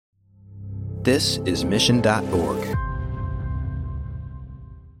This is Mission.org.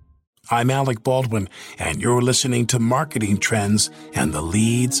 I'm Alec Baldwin, and you're listening to Marketing Trends and the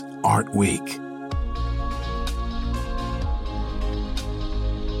Leads Art Week.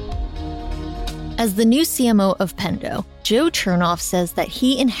 As the new CMO of Pendo, Joe Chernoff says that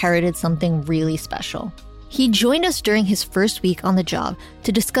he inherited something really special. He joined us during his first week on the job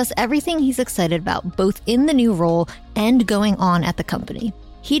to discuss everything he's excited about, both in the new role and going on at the company.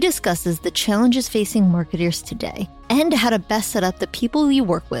 He discusses the challenges facing marketers today and how to best set up the people you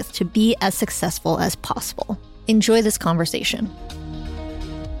work with to be as successful as possible. Enjoy this conversation.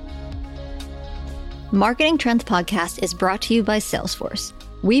 Marketing Trends Podcast is brought to you by Salesforce.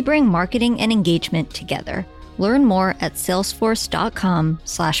 We bring marketing and engagement together. Learn more at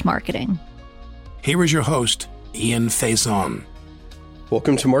salesforce.com/marketing. Here is your host, Ian Faison.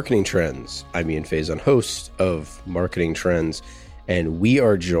 Welcome to Marketing Trends. I'm Ian Faison, host of Marketing Trends, and we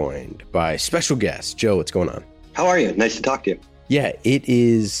are joined by special guest, Joe. What's going on? How are you? Nice to talk to you. Yeah, it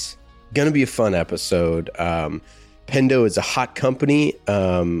is going to be a fun episode. Pendo is a hot company.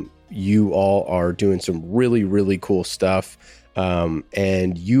 You all are doing some really, really cool stuff.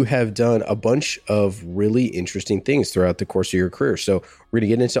 And you have done a bunch of really interesting things throughout the course of your career. So we're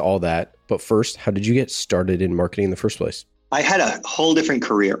going to get into all that. But first, how did you get started in marketing in the first place? I had a whole different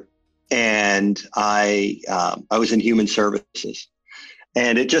career, and I was in human services,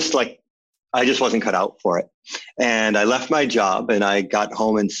 and I just wasn't cut out for it. And I left my job, and I got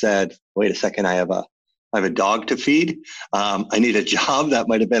home and said, wait a second, I have a dog to feed. I need a job. That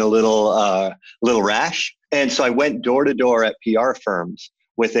might have been a little rash. And so I went door to door at PR firms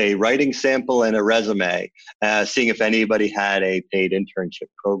with a writing sample and a resume, seeing if anybody had a paid internship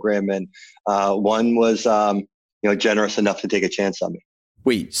program. And one was, generous enough to take a chance on me.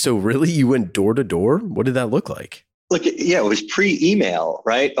 Wait, so really you went door to door? What did that look like? Look, yeah, it was pre-email,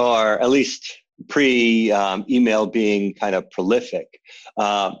 right? Or at least pre-email being kind of prolific.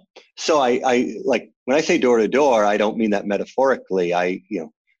 So I like, when I say door to door, I don't mean that metaphorically. I,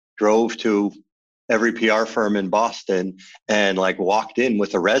 drove to every PR firm in Boston and walked in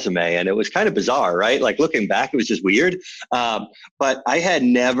with a resume, and it was kind of bizarre, right? Like looking back, it was just weird. But I had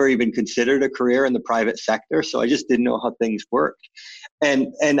never even considered a career in the private sector, so I just didn't know how things worked.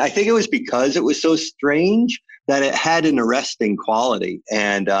 And I think it was because it was so strange that it had an arresting quality.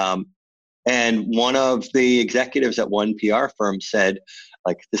 And one of the executives at one PR firm said,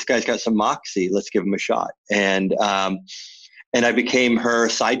 this guy's got some moxie, let's give him a shot. And I became her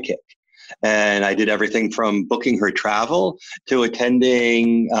sidekick. And I did everything from booking her travel to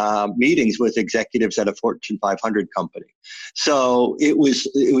attending meetings with executives at a Fortune 500 company. So it was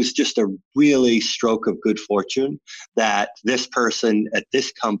just a really stroke of good fortune that this person at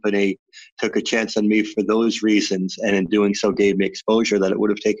this company took a chance on me for those reasons, and in doing so gave me exposure that it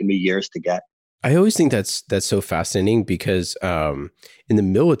would have taken me years to get. I always think that's so fascinating because in the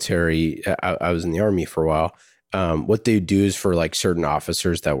military, I was in the Army for a while. What they do is for certain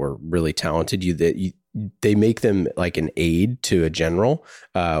officers that were really talented, they make them like an aide to a general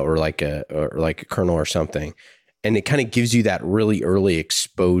or like a colonel or something, and it kind of gives you that really early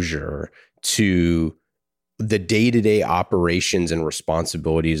exposure to the day-to-day operations and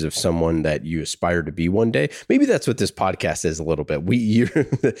responsibilities of someone that you aspire to be one day. Maybe that's what this podcast is a little bit. We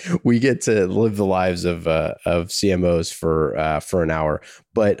get to live the lives of CMOs for an hour,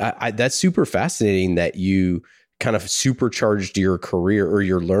 but that's super fascinating that you kind of supercharged your career or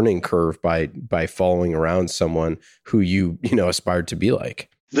your learning curve by following around someone who you aspired to be like.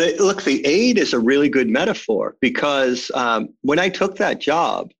 The aide is a really good metaphor because when I took that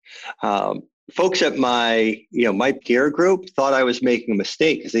job, folks at my peer group thought I was making a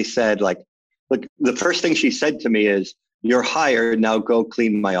mistake because they said, look, the first thing she said to me is, "You're hired, now go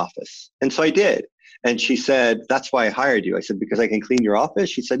clean my office." And so I did. And she said, "That's why I hired you." I said, "Because I can clean your office?"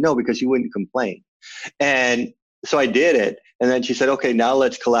 She said, "No, because you wouldn't complain." And so I did it. And then she said, "Okay, now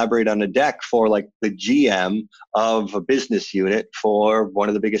let's collaborate on a deck for the GM of a business unit for one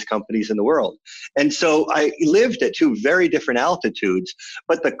of the biggest companies in the world." And so I lived at two very different altitudes,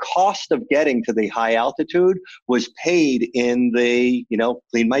 but the cost of getting to the high altitude was paid in the,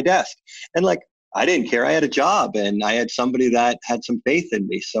 clean my desk. And I didn't care. I had a job and I had somebody that had some faith in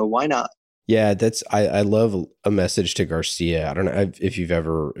me. So why not? Yeah, I love A Message to Garcia. I don't know if you've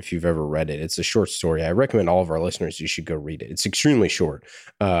ever read it. It's a short story. I recommend all of our listeners, you should go read it. It's extremely short.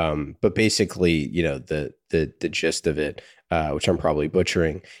 But basically, the gist of it, which I'm probably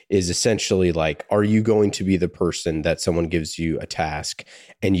butchering, is essentially are you going to be the person that someone gives you a task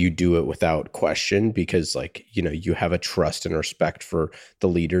and you do it without question because you have a trust and respect for the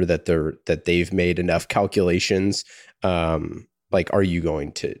leader that they've made enough calculations Like, are you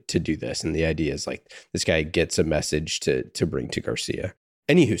going to do this? And the idea is like this guy gets a message to bring to Garcia.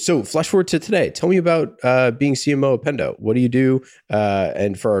 Anywho, so flash forward to today. Tell me about being CMO of Pendo. What do you do?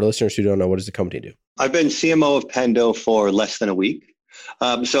 And for our listeners who don't know, what does the company do? I've been CMO of Pendo for less than a week.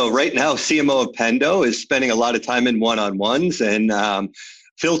 So right now, CMO of Pendo is spending a lot of time in one-on-ones and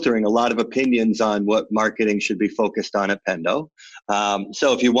filtering a lot of opinions on what marketing should be focused on at Pendo.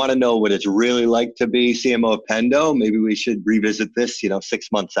 So if you want to know what it's really like to be CMO of Pendo, maybe we should revisit this,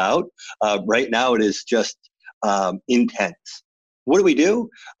 6 months out. Right now, it is just intense. What do we do?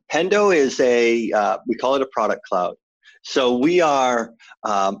 Pendo is we call it a product cloud. So we are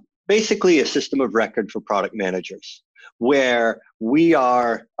basically a system of record for product managers, where we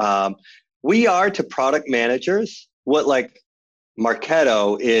are to product managers what like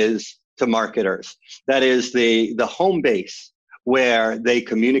Marketo is to marketers. That is the home base where they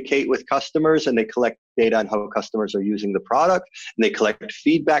communicate with customers and they collect data on how customers are using the product, and they collect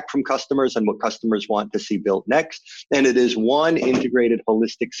feedback from customers on what customers want to see built next. And it is one integrated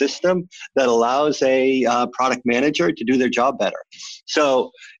holistic system that allows a product manager to do their job better.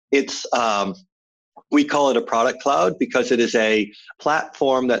 So it's we call it a product cloud because it is a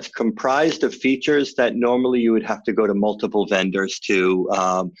platform that's comprised of features that normally you would have to go to multiple vendors to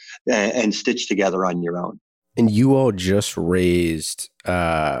and stitch together on your own. And you all just raised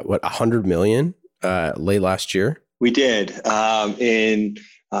 $100 million late last year? We did. In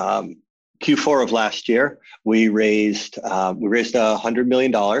Q4 of last year, we raised $100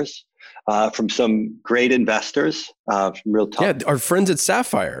 million from some great investors, from real top. Yeah, our friends at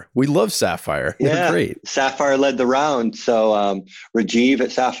Sapphire. We love Sapphire. They're great. Sapphire led the round. So Rajiv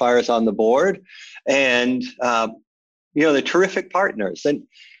at Sapphire is on the board, and they're terrific partners. And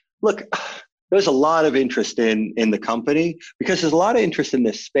look, there's a lot of interest in the company because there's a lot of interest in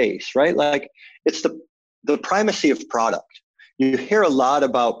this space, right? Like it's the primacy of product. You hear a lot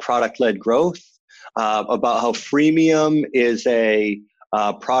about product-led growth, about how freemium is a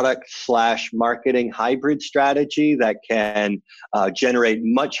product/marketing hybrid strategy that can generate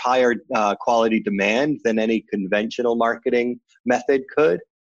much higher quality demand than any conventional marketing method could.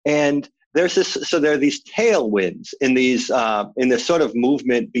 And there are these tailwinds in this sort of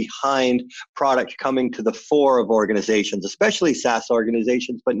movement behind product coming to the fore of organizations, especially SaaS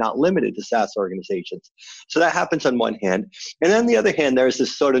organizations, but not limited to SaaS organizations. So that happens on one hand. And on the other hand, there's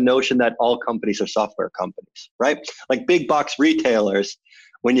this sort of notion that all companies are software companies, right? Like big box retailers,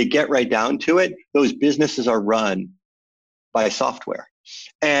 when you get right down to it, those businesses are run by software.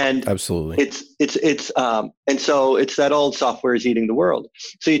 And absolutely, and so it's that old software is eating the world.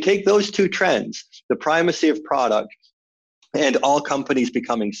 So you take those two trends, the primacy of product and all companies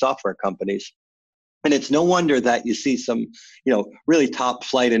becoming software companies. And it's no wonder that you see some, really top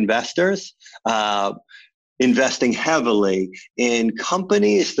flight investors investing heavily in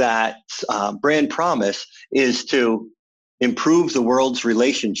companies that brand promise is to improve the world's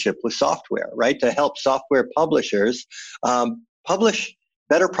relationship with software, right? To help software publishers publish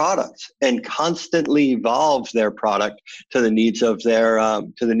better products and constantly evolve their product to the needs of their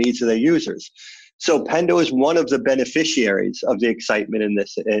users. So Pendo is one of the beneficiaries of the excitement in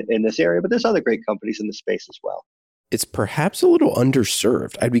this area, but there's other great companies in the space as well. It's perhaps a little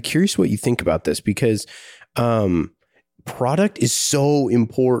underserved. I'd be curious what you think about this because product is so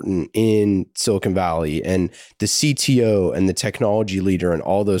important in Silicon Valley, and the CTO and the technology leader and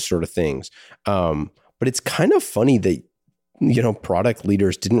all those sort of things. But it's kind of funny that product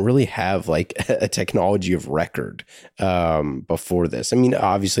leaders didn't really have like a technology of record before this. I mean,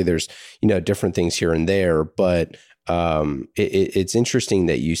 obviously there's, different things here and there, but it's interesting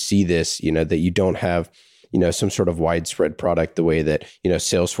that you see this, that you don't have, some sort of widespread product the way that,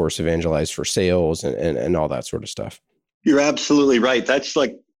 Salesforce evangelized for sales and all that sort of stuff. You're absolutely right. That's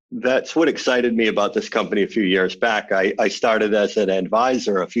what excited me about this company a few years back. I started as an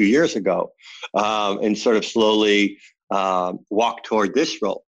advisor a few years ago and sort of slowly walk toward this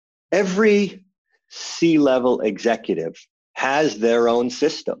role. Every C-level executive has their own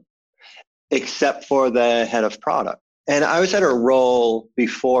system, except for the head of product. And I was at a role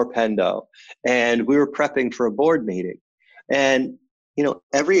before Pendo, and we were prepping for a board meeting. And,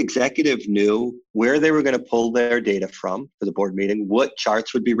 every executive knew where they were going to pull their data from for the board meeting, what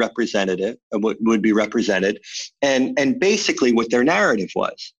charts would be representative and what would be represented, and basically what their narrative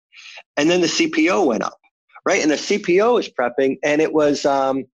was. And then the CPO went up. Right. And the CPO is prepping, and it was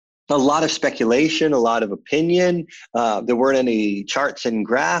a lot of speculation, a lot of opinion. There weren't any charts and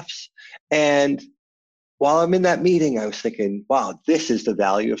graphs. And while I'm in that meeting, I was thinking, wow, this is the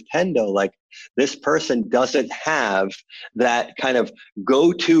value of Pendo. Like this person doesn't have that kind of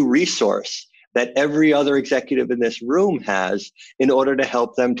go-to resource that every other executive in this room has in order to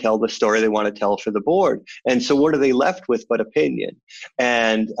help them tell the story they want to tell for the board. And so what are they left with but opinion?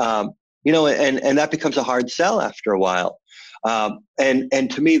 And, and that becomes a hard sell after a while.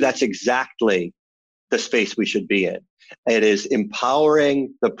 And to me, that's exactly the space we should be in. It is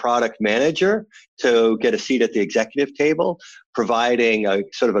empowering the product manager to get a seat at the executive table, providing a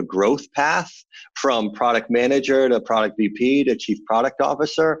sort of a growth path from product manager to product VP to chief product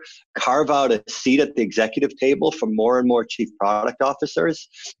officer, carve out a seat at the executive table for more and more chief product officers,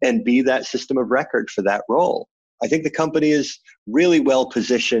 and be that system of record for that role. I think the company is really well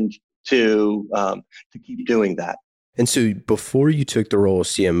positioned to keep doing that. And so before you took the role of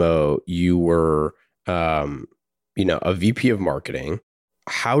CMO, you were a VP of marketing.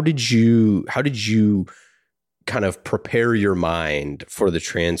 How did you kind of prepare your mind for the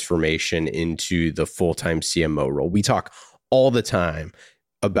transformation into the full-time CMO role? We talk all the time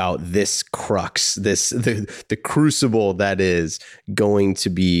about this crux, the crucible that is going to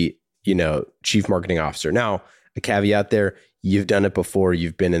be, chief marketing officer. Now, a caveat there, you've done it before.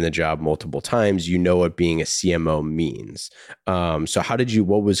 You've been in the job multiple times. You know what being a CMO means. So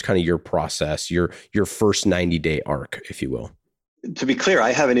what was kind of your process, your first 90-day arc, if you will? To be clear,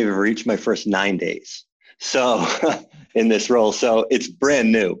 I haven't even reached my first 9 days. So in this role, so it's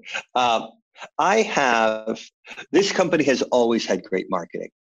brand new. This company has always had great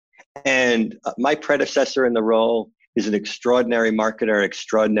marketing. And my predecessor in the role is an extraordinary marketer,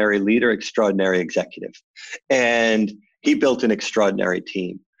 extraordinary leader, extraordinary executive. And he built an extraordinary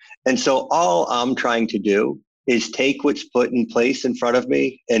team. And so all I'm trying to do is take what's put in place in front of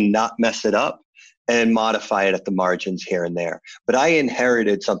me and not mess it up and modify it at the margins here and there. But I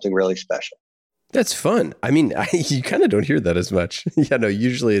inherited something really special. That's fun. I mean, you kind of don't hear that as much.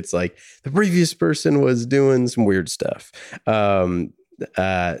 Usually it's like the previous person was doing some weird stuff.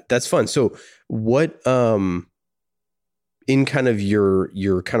 That's fun. So what, in kind of your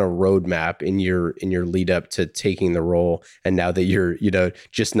kind of roadmap in your lead up to taking the role, and now that you're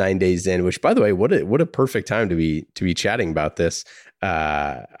just 9 days in, which, by the way, what a perfect time to be chatting about this.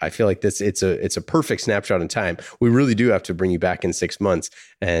 I feel like it's a perfect snapshot in time. We really do have to bring you back in 6 months,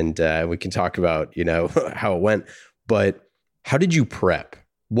 and we can talk about how it went. But how did you prep?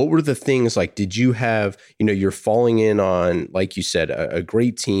 What were the things like? Did you have you're falling in on, like you said, a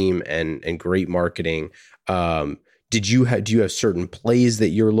great team and great marketing? Do you have certain plays that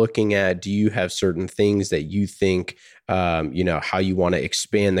you're looking at? Do you have certain things that you think, how you want to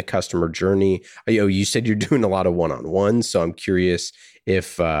expand the customer journey? You said you're doing a lot of one-on-ones, so I'm curious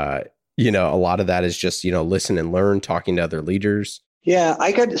if, a lot of that is just, listen and learn, talking to other leaders. Yeah,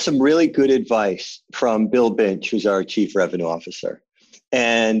 I got some really good advice from Bill Binch, who's our chief revenue officer.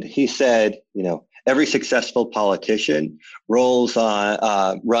 And he said, every successful politician runs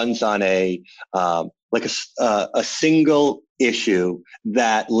on a single issue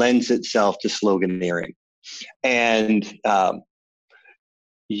that lends itself to sloganeering. And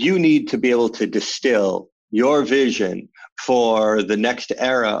you need to be able to distill your vision for the next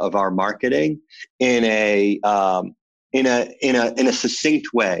era of our marketing in a succinct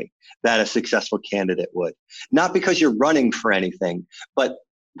way that a successful candidate would. Not because you're running for anything, but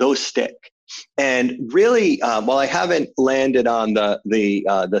those stick. And really, while I haven't landed on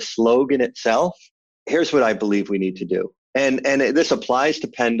the slogan itself, here's what I believe we need to do. And this applies to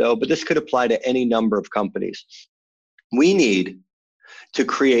Pendo, but this could apply to any number of companies. We need to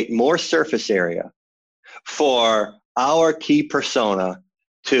create more surface area for our key persona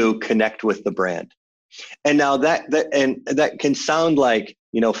to connect with the brand. And now that can sound like,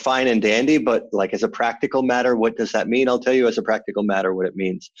 fine and dandy, but like as a practical matter, what does that mean? I'll tell you as a practical matter what it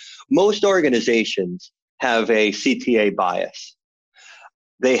means. Most organizations have a CTA bias.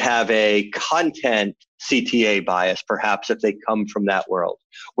 They have a content CTA bias, perhaps, if they come from that world.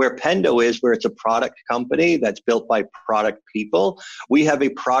 Where Pendo is, where it's a product company that's built by product people, we have a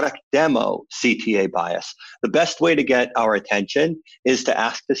product demo CTA bias. The best way to get our attention is to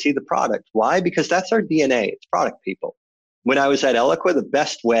ask to see the product. Why? Because that's our DNA. It's product people. When I was at Eloqua, the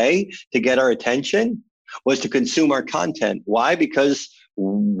best way to get our attention was to consume our content. Why? Because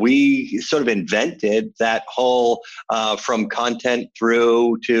we sort of invented that whole from content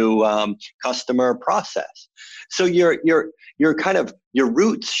through to customer process. So your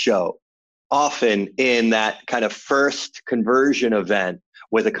roots show often in that kind of first conversion event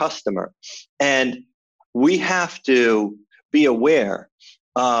with a customer. And we have to be aware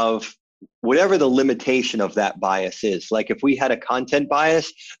of whatever the limitation of that bias is. Like if we had a content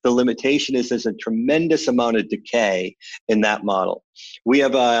bias, the limitation is there's a tremendous amount of decay in that model. We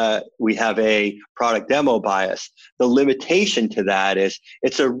have a product demo bias. The limitation to that is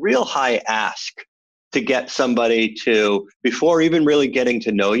it's a real high ask to get somebody to, before even really getting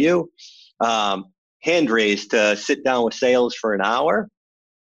to know you, hand raise to sit down with sales for an hour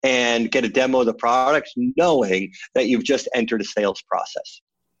and get a demo of the product, knowing that you've just entered a sales process.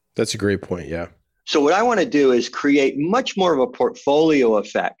 That's a great point. Yeah. So what I want to do is create much more of a portfolio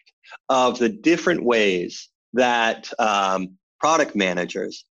effect of the different ways that product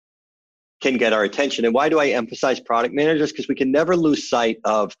managers can get our attention. And why do I emphasize product managers? Because we can never lose sight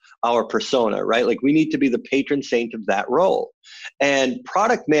of our persona, right? Like we need to be the patron saint of that role. And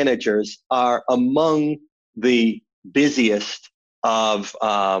product managers are among the busiest of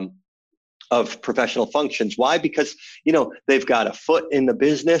professional functions. Why? Because, they've got a foot in the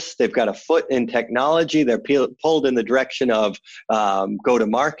business, they've got a foot in technology, they're pulled in the direction of go to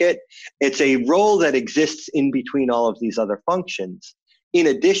market. It's a role that exists in between all of these other functions, in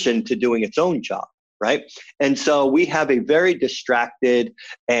addition to doing its own job, right? And so we have a very distracted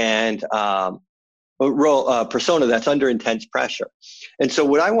and persona that's under intense pressure. And so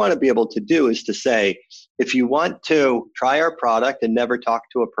what I want to be able to do is to say, if you want to try our product and never talk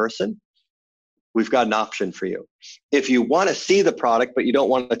to a person, we've got an option for you. If you want to see the product, but you don't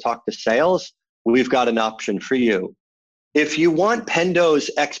want to talk to sales, we've got an option for you. If you want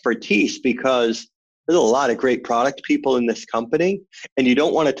Pendo's expertise, because there's a lot of great product people in this company, and you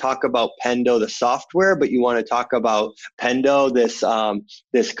don't want to talk about Pendo, the software, but you want to talk about Pendo,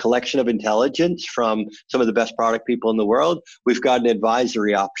 this collection of intelligence from some of the best product people in the world, we've got an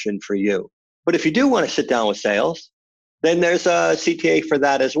advisory option for you. But if you do want to sit down with sales, then there's a CTA for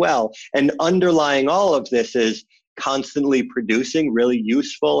that as well. And underlying all of this is constantly producing really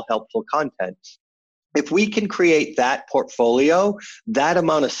useful, helpful content. If we can create that portfolio, that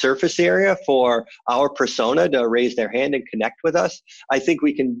amount of surface area for our persona to raise their hand and connect with us, I think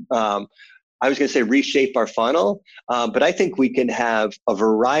we can, I was going to say reshape our funnel, but I think we can have a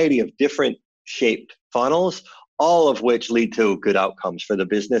variety of different shaped funnels, all of which lead to good outcomes for the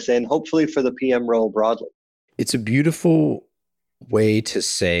business and hopefully for the PM role broadly. It's a beautiful way to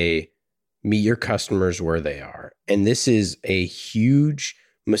say, meet your customers where they are. And this is a huge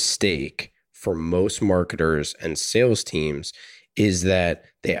mistake for most marketers and sales teams, is that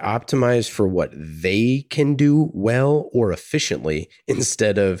they optimize for what they can do well or efficiently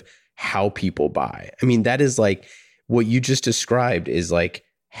instead of how people buy. I mean, that is like what you just described is like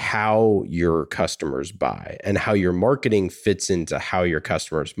how your customers buy and how your marketing fits into how your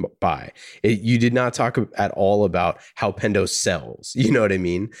customers buy. You did not talk at all about how Pendo sells, you know what I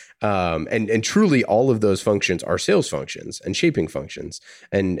mean? And truly all of those functions are sales functions and shaping functions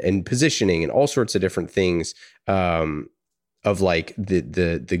and positioning and all sorts of different things of like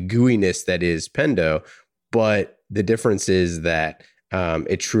the gooiness that is Pendo. But the difference is that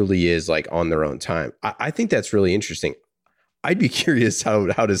it truly is like on their own time. I think that's really interesting. I'd be curious how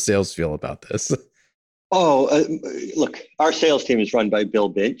does sales feel about this? Look, our sales team is run by Bill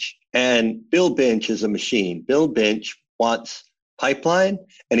Binch, and Bill Binch is a machine. Bill Binch wants pipeline,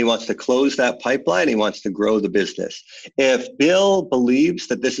 and he wants to close that pipeline. He wants to grow the business. If Bill believes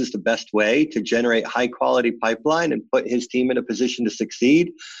that this is the best way to generate high quality pipeline and put his team in a position to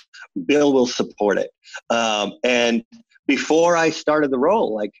succeed, Bill will support it. And before I started the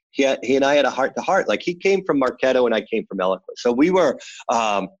role, like he and I had a heart to heart. Like he came from Marketo and I came from Eloqua. So we were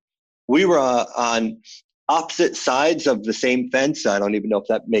on opposite sides of the same fence. I don't even know if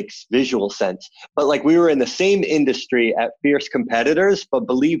that makes visual sense, but like we were in the same industry at fierce competitors, but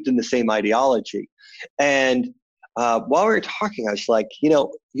believed in the same ideology. And while we were talking, I was like,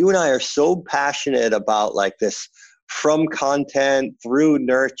 you and I are so passionate about like this, from content through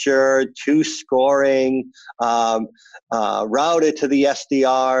nurture to scoring, routed to the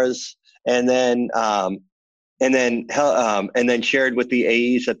SDRs, and then shared with the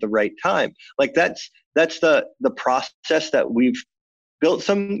AEs at the right time. Like that's the process that we've built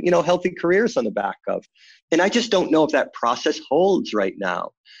some healthy careers on the back of. And I just don't know if that process holds right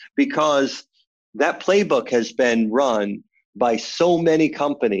now, because that playbook has been run by so many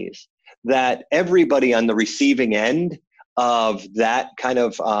companies that everybody on the receiving end of that kind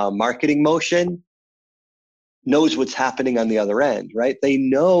of marketing motion knows what's happening on the other end, right? They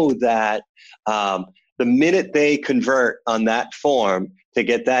know that the minute they convert on that form to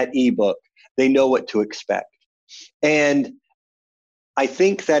get that ebook, they know what to expect. And I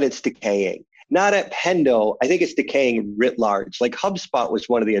think that it's decaying. not at Pendo. I think it's decaying writ large. Like HubSpot was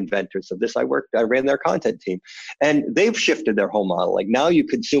one of the inventors of this. I ran their content team, and they've shifted their whole model. Like now you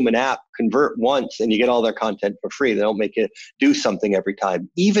consume an app, convert once, and you get all their content for free. They don't make you do something every time.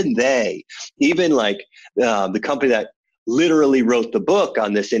 Even like the company that literally wrote the book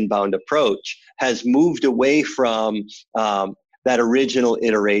on this inbound approach has moved away from that original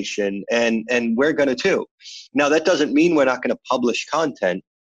iteration, and we're going to too. Now, that doesn't mean we're not going to publish content.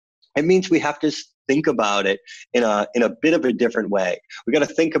 It means we have to think about it in a bit of a different way. We got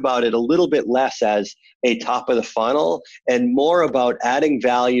to think about it a little bit less as a top of the funnel and more about adding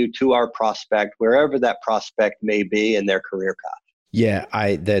value to our prospect, wherever that prospect may be in their career path. Yeah,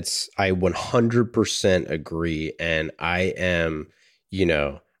 I 100% agree. And I am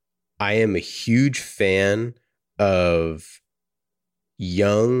a huge fan of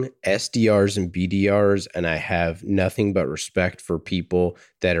young SDRs and BDRs, and I have nothing but respect for people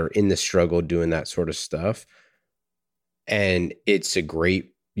that are in the struggle doing that sort of stuff. And it's a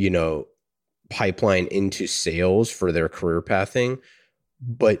great, pipeline into sales for their career pathing.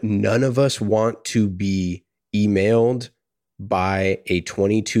 But none of us want to be emailed by a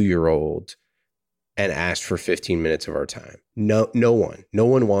 22-year-old and asked for 15 minutes of our time. No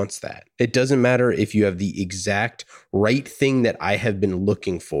one wants that. It doesn't matter if you have the exact right thing that I have been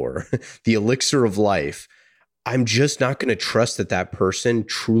looking for, the elixir of life. I'm just not going to trust that person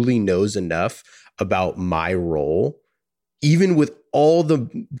truly knows enough about my role, even with all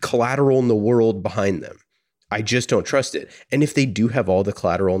the collateral in the world behind them. I just don't trust it. And if they do have all the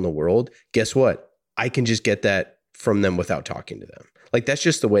collateral in the world, guess what? I can just get that from them without talking to them. Like, that's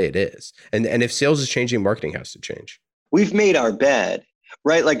just the way it is. And if sales is changing, marketing has to change. We've made our bed,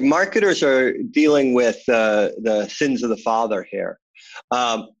 right? Like, marketers are dealing with the sins of the father here.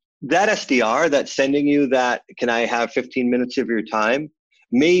 That SDR that's sending you that, can I have 15 minutes of your time,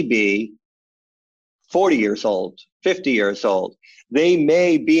 may be 40 years old, 50 years old. They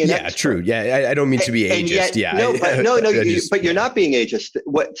may be an expert. True. Yeah, I don't mean to be ageist. But you're not being ageist.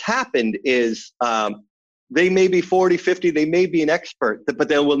 What's happened is they may be 40, 50, they may be an expert, but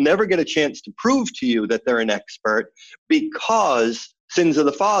they will never get a chance to prove to you that they're an expert because sins of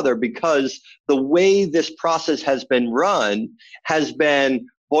the father, because the way this process has been run has been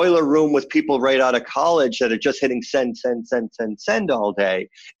boiler room with people right out of college that are just hitting send all day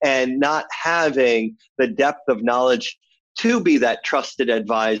and not having the depth of knowledge to be that trusted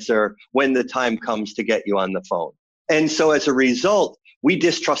advisor when the time comes to get you on the phone. And so as a result, we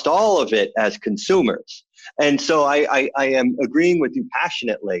distrust all of it as consumers. And so I am agreeing with you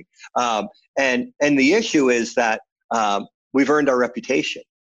passionately. And the issue is that we've earned our reputation.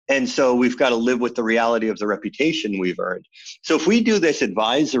 And so we've got to live with the reality of the reputation we've earned. So if we do this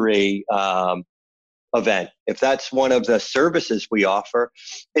advisory event, if that's one of the services we offer,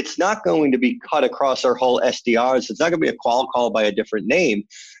 it's not going to be cut across our whole SDRs. It's not going to be a call by a different name.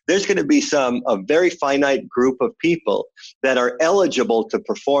 There's going to be a very finite group of people that are eligible to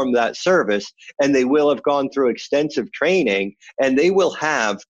perform that service, and they will have gone through extensive training, and they will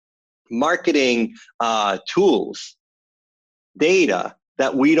have marketing tools, data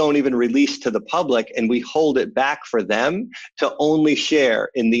that we don't even release to the public, and we hold it back for them to only share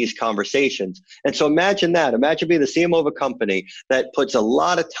in these conversations. And so imagine that. Imagine being the CMO of a company that puts a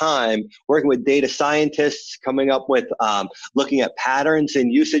lot of time working with data scientists, coming up with looking at patterns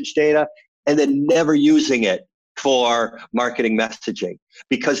in usage data, and then never using it for marketing messaging.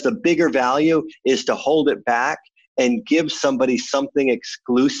 Because the bigger value is to hold it back and give somebody something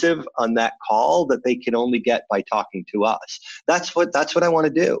exclusive on that call that they can only get by talking to us. That's what I want to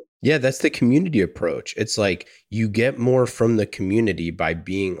do. Yeah, that's the community approach. It's like you get more from the community by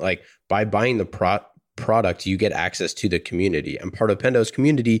buying the product, you get access to the community. And part of Pendo's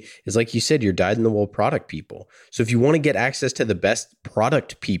community is, like you said, your dyed-in-the-wool product people. So if you want to get access to the best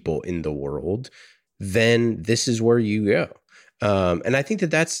product people in the world, then this is where you go. And I think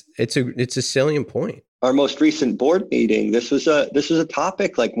that it's a salient point. Our most recent board meeting, this was a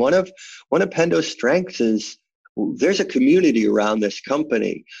topic. Like one of Pendo's strengths is there's a community around this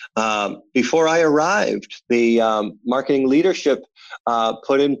company. Before I arrived, the marketing leadership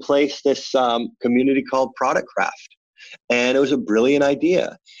put in place this community called Product Craft, and it was a brilliant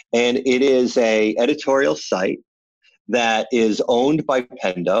idea. And it is a editorial site that is owned by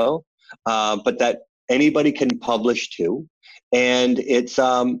Pendo, but that anybody can publish to, and it's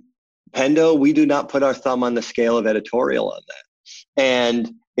Pendo, we do not put our thumb on the scale of editorial on that. And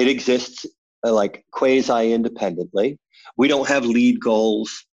it exists like quasi-independently. We don't have lead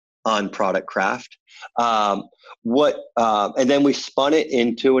goals on Product Craft. And then we spun it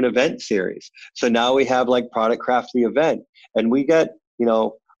into an event series. So now we have like Product Craft the event, and we get,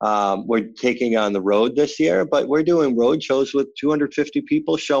 We're taking on the road this year, but we're doing road shows with 250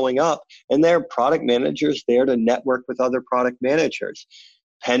 people showing up, and they're product managers there to network with other product managers.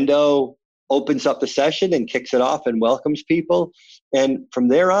 Pendo opens up the session and kicks it off and welcomes people. And from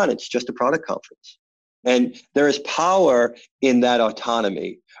there on, it's just a product conference. And there is power in that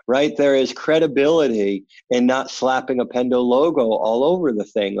autonomy, right? There is credibility in not slapping a Pendo logo all over the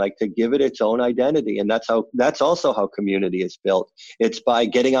thing, like to give it its own identity. And that's also how community is built. It's by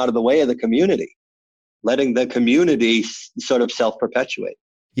getting out of the way of the community, letting the community sort of self-perpetuate.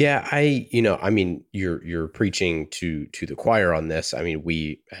 Yeah, you're preaching to the choir on this. I mean,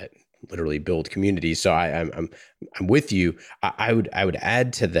 we literally build communities, so I'm with you. I would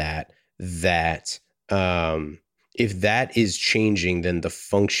add to that if that is changing, then the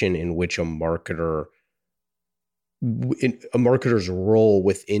function in which a marketer's role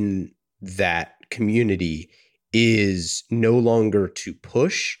within that community is no longer to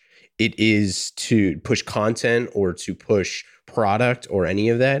push. It is to push content or to push product or any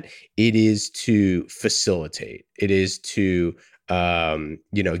of that. It is to facilitate. It is to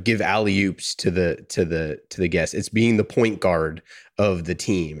give alley-oops to the guests. It's being the point guard of the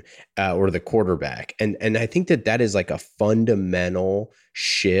team or the quarterback. And I think that is like a fundamental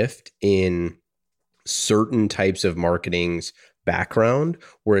shift in certain types of marketing's background,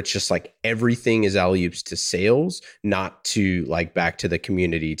 where it's just like everything is alley-oops to sales, not to like back to the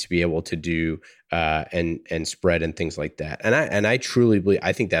community to be able to do and spread and things like that. And I truly believe,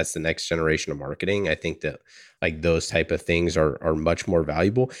 I think that's the next generation of marketing. I think that like those type of things are much more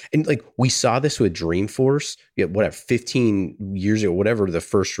valuable. And like we saw this with Dreamforce, 15 years ago, whatever the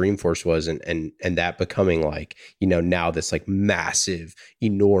first Dreamforce was, and that becoming like, now this like massive,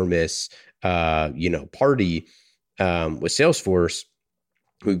 enormous party with Salesforce,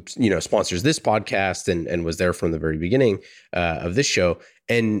 who sponsors this podcast and was there from the very beginning of this show.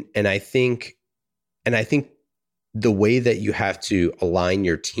 And I think the way that you have to align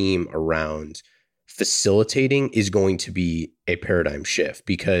your team around facilitating is going to be a paradigm shift,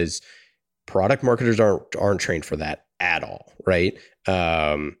 because product marketers aren't trained for that at all, right?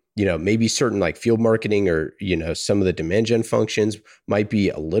 Maybe certain like field marketing or, some of the demand gen functions might be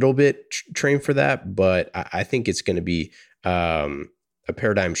a little bit trained for that, but I think it's going to be a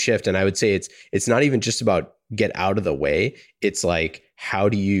paradigm shift. And I would say it's not even just about get out of the way. It's like, how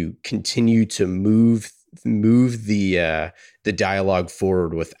do you continue to move the dialogue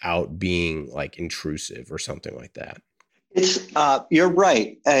forward without being like intrusive or something like that? It's you're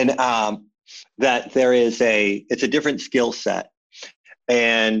right. And that it's a different skill set.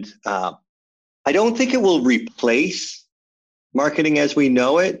 And I don't think it will replace marketing as we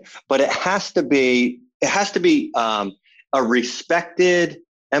know it, but it has to be a respected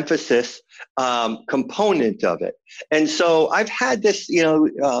emphasis component of it. And so I've had this, I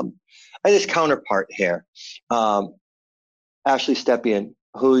had this counterpart here, Ashley Stepien,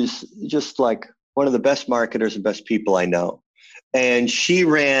 who's just like one of the best marketers and best people I know. And she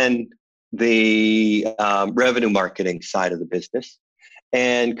ran the revenue marketing side of the business,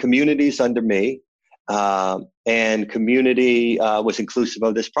 and Community's under me. And Community was inclusive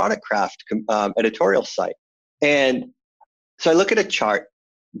of this Product Craft editorial site. And so I look at a chart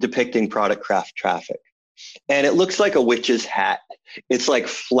depicting Product Craft traffic, and it looks like a witch's hat. It's like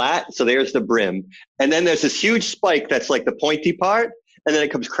flat, so there's the brim. And then there's this huge spike that's like the pointy part, and then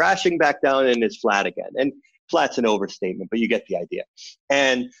it comes crashing back down and it's flat again. And flat's an overstatement, but you get the idea.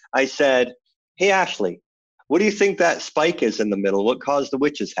 And I said, hey, Ashley, what do you think that spike is in the middle? What caused the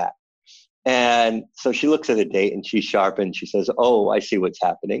witch's hat? And so she looks at the date and she's sharp and she says, oh, I see what's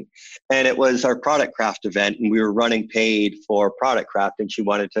happening. And it was our Product Craft event, and we were running paid for Product Craft, and she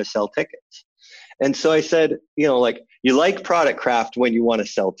wanted to sell tickets. And so I said, you like Product Craft when you want to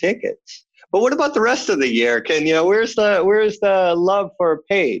sell tickets, but what about the rest of the year? Where's the love for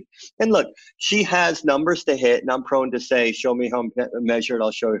paid? And look, she has numbers to hit, and I'm prone to say, show me how I'm measured,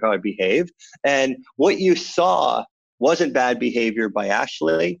 I'll show you how I behave. And what you saw wasn't bad behavior by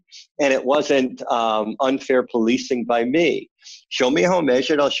Ashley, and it wasn't unfair policing by me. Show me how I'm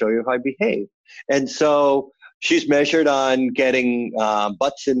measured, I'll show you how I behave. And so she's measured on getting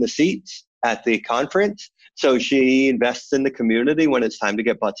butts in the seats at the conference. So she invests in the community when it's time to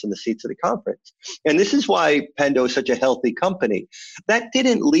get butts in the seats at the conference. And this is why Pendo is such a healthy company. That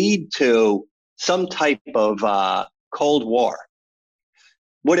didn't lead to some type of Cold War.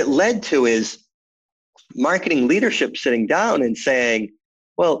 What it led to is marketing leadership sitting down and saying,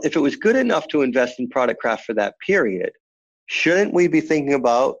 well, if it was good enough to invest in Product Craft for that period, shouldn't we be thinking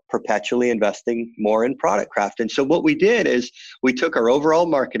about perpetually investing more in Product Craft? And so what we did is we took our overall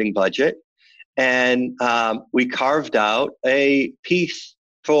marketing budget, and we carved out a piece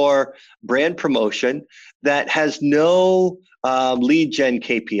for brand promotion that has no lead gen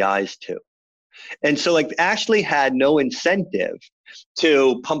KPIs to. And so like Ashley had no incentive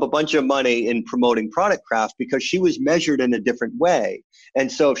to pump a bunch of money in promoting Product Craft because she was measured in a different way.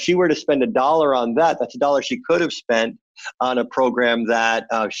 And so if she were to spend $1 on that, that's $1 she could have spent on a program that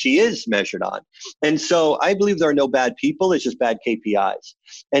she is measured on. And so I believe there are no bad people, it's just bad KPIs.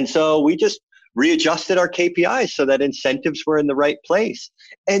 And so we just readjusted our KPIs so that incentives were in the right place.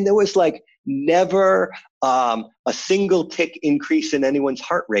 And there was like never a single tick increase in anyone's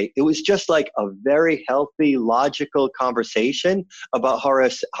heart rate. It was just like a very healthy, logical conversation about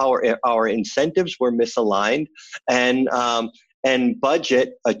how our incentives were misaligned, and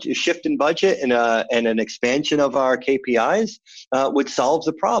budget, a shift in budget and an expansion of our KPIs would solve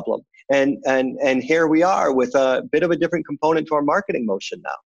the problem. And here we are with a bit of a different component to our marketing motion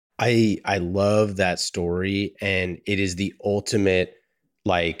now. I love that story, and it is the ultimate,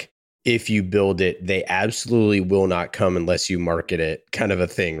 like, if you build it, they absolutely will not come unless you market it kind of a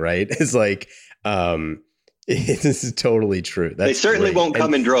thing, right? It's like, this is totally true. They certainly won't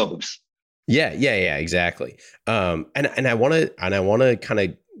come in droves. Yeah, exactly. And I want to kind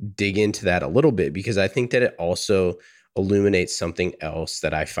of dig into that a little bit, because I think that it also illuminates something else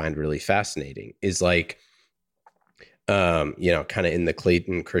that I find really fascinating is like, kind of in the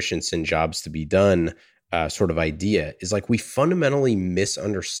Clayton Christensen jobs to be done sort of idea is like, we fundamentally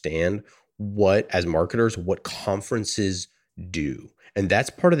misunderstand as marketers, what conferences do. And that's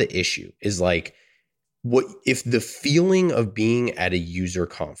part of the issue is like, what if the feeling of being at a user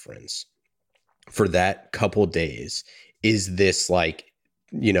conference for that couple days is this like,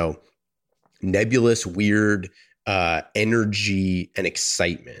 nebulous, weird energy and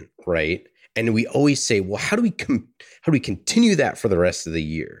excitement, right? And we always say, well, how do we continue that for the rest of the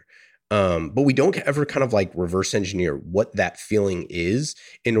year? But we don't ever kind of like reverse engineer what that feeling is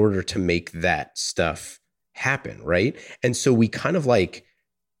in order to make that stuff happen, right? And so we kind of like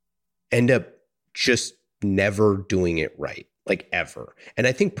end up just never doing it right, like ever. And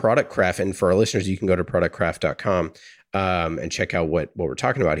I think Product Craft, and for our listeners, you can go to productcraft.com and check out what we're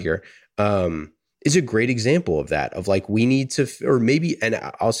talking about here. Is a great example of that, of like, we need to, or maybe, and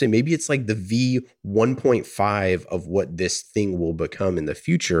I'll say maybe it's like the V1.5 of what this thing will become in the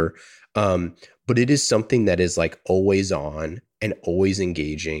future. But it is something that is like always on and always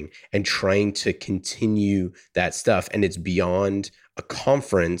engaging and trying to continue that stuff. And it's beyond a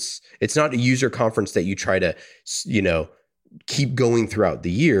conference. It's not a user conference that you try to, keep going throughout the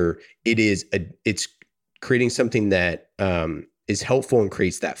year. It's creating something that, is helpful and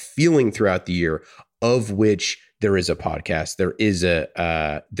creates that feeling throughout the year, of which there is a podcast, there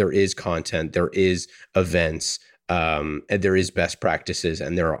is content, there is events, and there is best practices,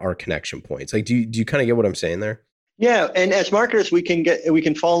 and there are connection points. Like, do you kind of get what I'm saying there? Yeah, and as marketers, we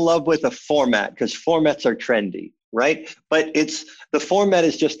can fall in love with a format because formats are trendy, right? But the format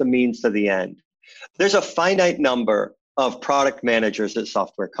is just the means to the end. There's a finite number of product managers at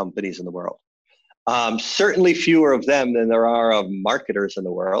software companies in the world. Certainly fewer of them than there are of marketers in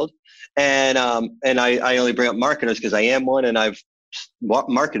the world. And I only bring up marketers because I am one, and I've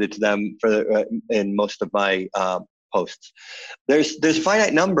marketed to them in most of my posts. There's a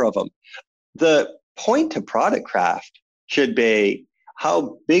finite number of them. The point to Product Craft should be,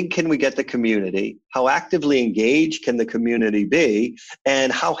 how big can we get the community? How actively engaged can the community be?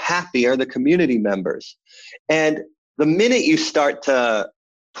 And how happy are the community members? And the minute you start to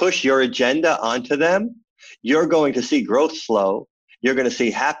push your agenda onto them, you're going to see growth slow, you're going to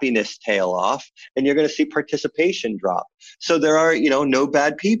see happiness tail off, and you're going to see participation drop. So there are, no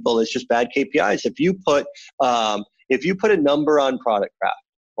bad people. It's just bad KPIs. If you put a number on Product Craft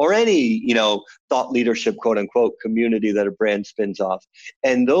or any, thought leadership, quote unquote, community that a brand spins off,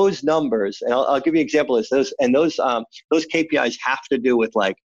 and those numbers, and I'll give you an example of this, those KPIs have to do with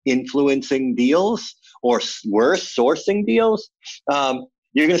like influencing deals or worse, sourcing deals.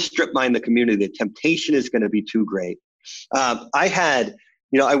 You're going to strip mine the community. The temptation is going to be too great. I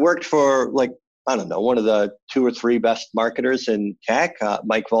worked for one of the 2 or 3 best marketers in tech,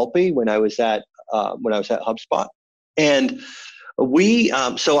 Mike Volpe, when I was at HubSpot. And we, I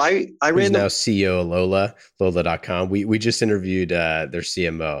ran He's now CEO of Lola.com. We just interviewed their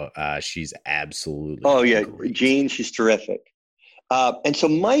CMO. She's absolutely great. Jean, she's terrific. And so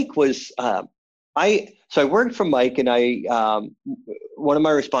Mike was, So I worked for Mike, and one of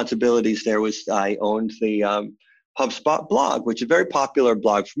my responsibilities there was I owned the HubSpot blog, which is a very popular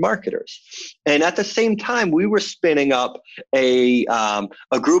blog for marketers. And at the same time, we were spinning up a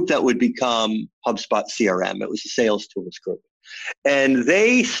group that would become HubSpot CRM. It was a sales tools group, and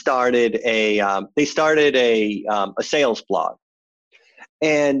they started a sales blog.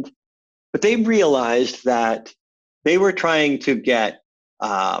 But they realized that they were trying to get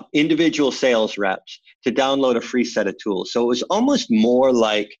individual sales reps to download a free set of tools. So it was almost more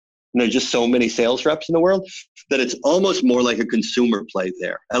like, just so many sales reps in the world that it's almost more like a consumer play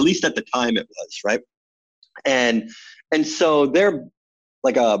there. At least at the time it was, right? And so they're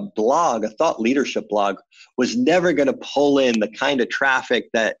like a blog, a thought leadership blog, was never going to pull in the kind of traffic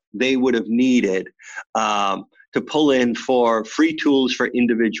that they would have needed to pull in for free tools for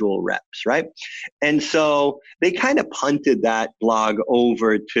individual reps, right? And so they kind of punted that blog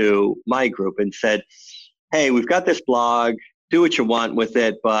over to my group and said, hey, we've got this blog, do what you want with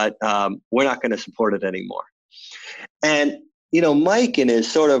it, but we're not going to support it anymore. And, Mike, in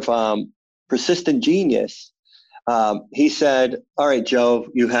his sort of persistent genius, he said, all right, Joe,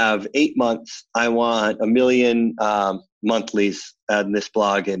 you have 8 months. I want 1 million monthlies on this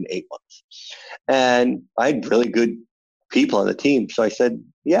blog in 8 months. And I had really good people on the team. So I said,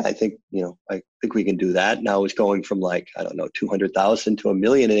 yeah, I think we can do that. Now it was going from 200,000 to 1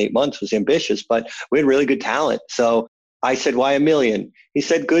 million in 8 months was ambitious, but we had really good talent. So I said, why 1 million? He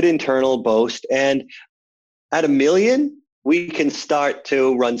said, good internal boast. And at 1 million, we can start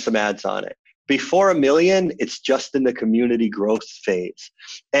to run some ads on it. Before 1 million, it's just in the community growth phase.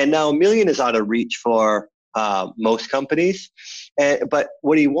 And now 1 million is out of reach for most companies. But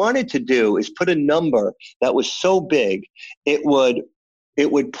what he wanted to do is put a number that was so big, it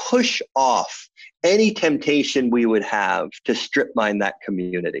would push off any temptation we would have to strip mine that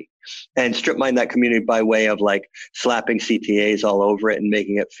community. And strip mine that community by way of slapping CTAs all over it and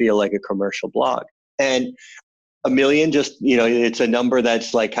making it feel like a commercial blog. And 1 million, just, it's a number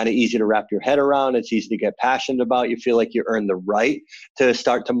that's kind of easy to wrap your head around. It's easy to get passionate about. You feel like you earned the right to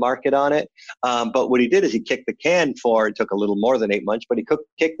start to market on it. But what he did is he kicked the can it took a little more than 8 months, but he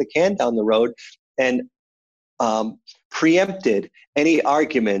kicked the can down the road and preempted any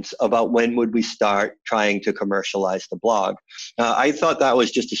arguments about when would we start trying to commercialize the blog. I thought that was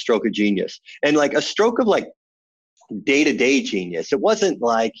just a stroke of genius, and a stroke of day-to-day genius. It wasn't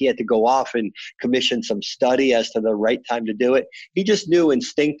like he had to go off and commission some study as to the right time to do it. He just knew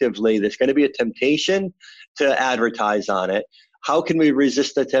instinctively there's going to be a temptation to advertise on it. How can we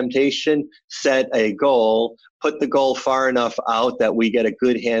resist the temptation? Set a goal, put the goal far enough out that we get a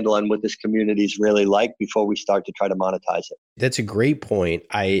good handle on what this community is really like before we start to try to monetize it. That's a great point.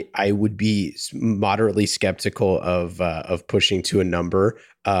 I would be moderately skeptical of pushing to a number.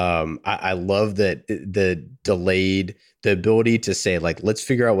 I love that the ability to say let's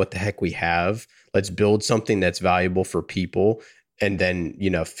figure out what the heck we have. Let's build something that's valuable for people, and then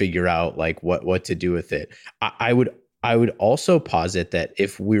figure out what to do with it. I would also posit that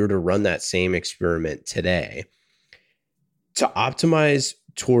if we were to run that same experiment today, to optimize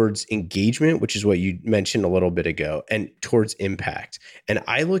towards engagement, which is what you mentioned a little bit ago, and towards impact. And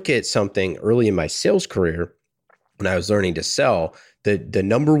I look at something early in my sales career when I was learning to sell, the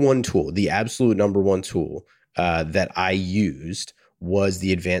number one tool, the absolute number one tool that I used was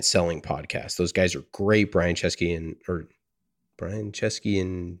the Advanced Selling Podcast. Those guys are great, Brian Chesky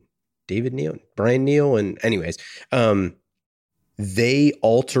and David Neal, Brian Neal. And anyways, they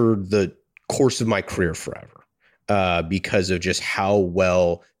altered the course of my career forever because of just how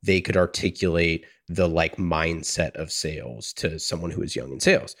well they could articulate the mindset of sales to someone who is young in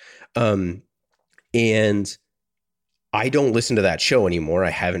sales. And I don't listen to that show anymore. I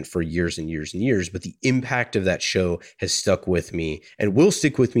haven't for years and years and years, but the impact of that show has stuck with me and will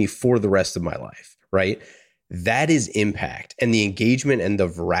stick with me for the rest of my life, right? That is impact, and the engagement and the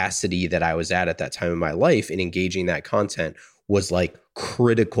veracity that I was at that time in my life in engaging that content was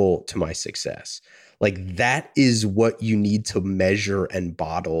critical to my success. That is what you need to measure and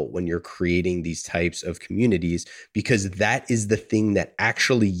bottle when you're creating these types of communities, because that is the thing that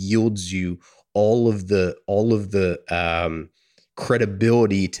actually yields you all of the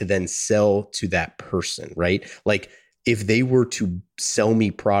credibility to then sell to that person, right? If they were to sell me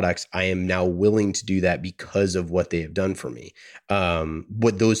products, I am now willing to do that because of what they have done for me.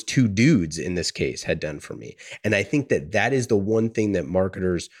 What those two dudes in this case had done for me. And I think that is the one thing that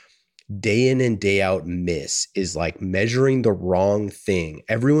marketers day in and day out miss is measuring the wrong thing.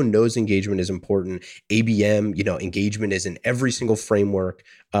 Everyone knows engagement is important. ABM, engagement is in every single framework.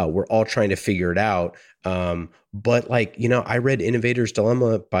 We're all trying to figure it out. But I read Innovator's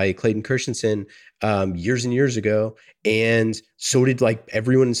Dilemma by Clayton Christensen years and years ago. And so did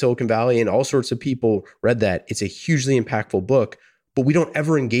everyone in Silicon Valley, and all sorts of people read that. It's a hugely impactful book, but we don't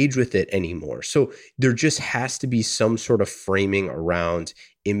ever engage with it anymore. So there just has to be some sort of framing around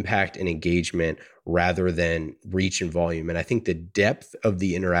impact and engagement rather than reach and volume. And I think the depth of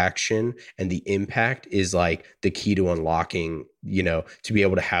the interaction and the impact is like the key to unlocking, to be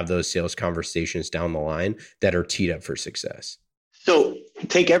able to have those sales conversations down the line that are teed up for success. So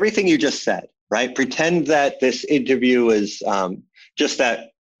take everything you just said, right? Pretend that this interview is just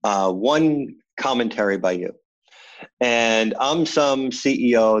that one commentary by you. And I'm some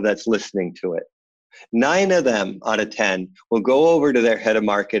CEO that's listening to it. 9 of them out of 10 will go over to their head of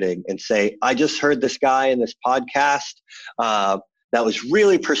marketing and say, I just heard this guy in this podcast that was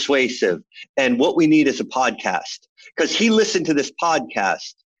really persuasive. And what we need is a podcast, because he listened to this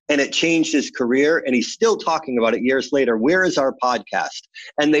podcast and it changed his career. And he's still talking about it years later. Where is our podcast?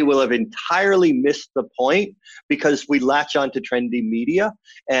 And they will have entirely missed the point because we latch onto trendy media,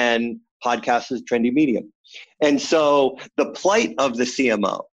 and podcast is trendy medium. And so the plight of the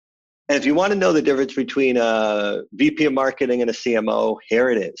CMO, and if you want to know the difference between a VP of marketing and a CMO, here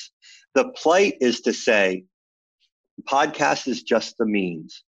it is. The plight is to say, podcast is just the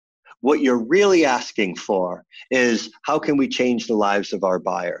means. What you're really asking for is, how can we change the lives of our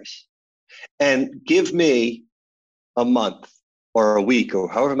buyers? And give me a month or a week or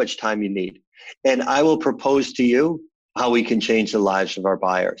however much time you need, and I will propose to you how we can change the lives of our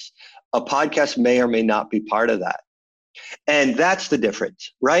buyers. A podcast may or may not be part of that. And that's the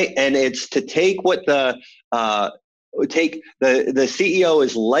difference, right? And it's to take what the CEO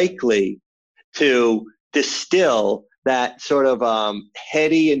is likely to distill that sort of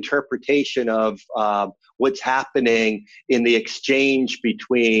heady interpretation of what's happening in the exchange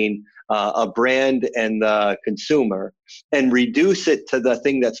between a brand and the consumer, and reduce it to the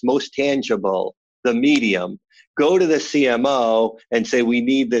thing that's most tangible, the medium. Go to the CMO and say, we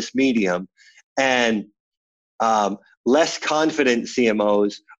need this medium. And less confident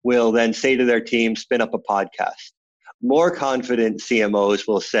CMOs will then say to their team, spin up a podcast. More confident CMOs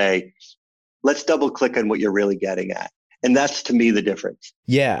will say, let's double click on what you're really getting at. And that's, to me, the difference.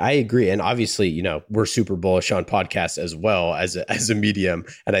 Yeah, I agree. And obviously, we're super bullish on podcasts as well as a medium.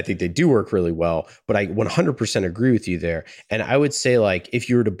 And I think they do work really well. But I 100% agree with you there. And I would say, like, if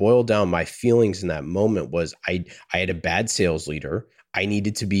you were to boil down my feelings in that moment, was I had a bad sales leader. I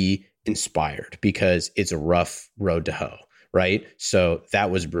needed to be inspired because it's a rough road to hoe. Right. So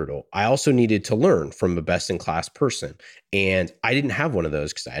that was brutal. I also needed to learn from a best in class person. And I didn't have one of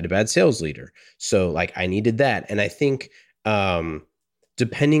those because I had a bad sales leader. So like I needed that. And I think I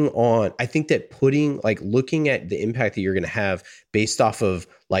think that looking at the impact that you're going to have based off of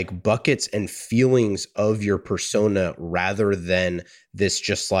like buckets and feelings of your persona, rather than this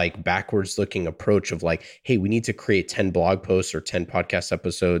just like backwards looking approach of like, hey, we need to create 10 blog posts or 10 podcast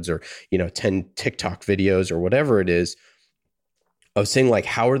episodes or, 10 TikTok videos or whatever it is. I was saying, like,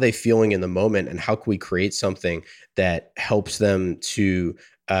 how are they feeling in the moment, and how can we create something that helps them to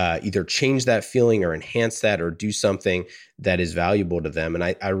either change that feeling or enhance that or do something that is valuable to them. And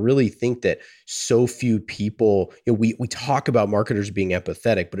I really think that so few people, we talk about marketers being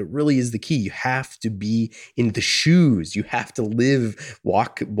empathetic, but it really is the key. You have to be in the shoes. You have to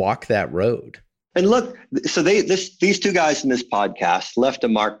walk that road. And look, so these two guys in this podcast left a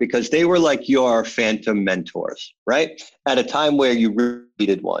mark because they were like your phantom mentors, right? At a time where you really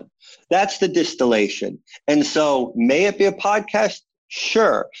needed one. That's the distillation. And so may it be a podcast?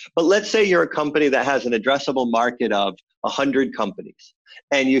 Sure. But let's say you're a company that has an addressable market of 100 companies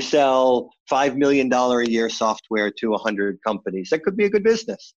and you sell $5 million a year software to 100 companies. That could be a good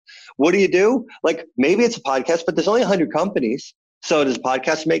business. What do? Like, maybe it's a podcast, but there's only 100 companies. So does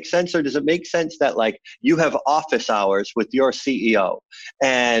podcast make sense, or does it make sense that like you have office hours with your CEO,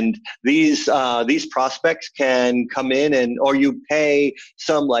 and these prospects can come in or you pay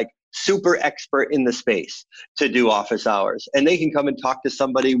some like super expert in the space to do office hours, and they can come and talk to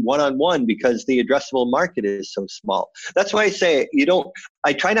somebody one-on-one because the addressable market is so small. That's why I say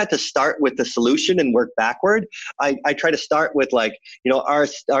I try not to start with the solution and work backward. I try to start with like,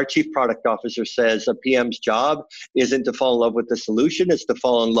 our chief product officer says a PM's job isn't to fall in love with the solution, it's to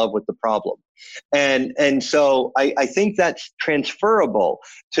fall in love with the problem. And so I think that's transferable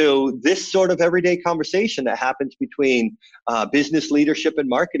to this sort of everyday conversation that happens between business leadership and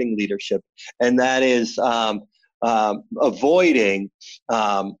marketing leadership. And that is avoiding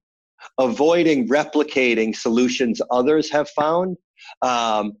replicating solutions others have found,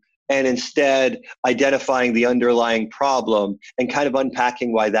 and instead identifying the underlying problem and kind of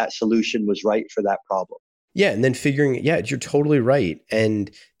unpacking why that solution was right for that problem. Yeah. And then you're totally right. And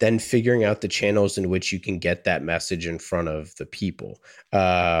then figuring out the channels in which you can get that message in front of the people.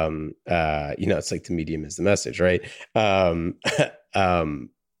 It's like the medium is the message, right?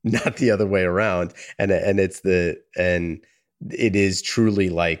 not the other way around. And it is truly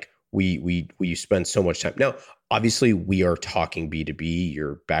like we spend so much time. Now, obviously, we are talking B2B.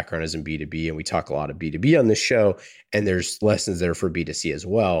 Your background is in B2B, and we talk a lot of B2B on this show, and there's lessons there for B2C as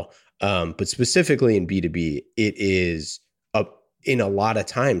well. But specifically in B2B, it is in a lot of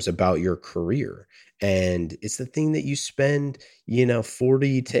times about your career. And it's the thing that you spend,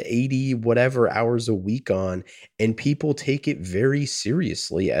 40 to 80, whatever hours a week on, and people take it very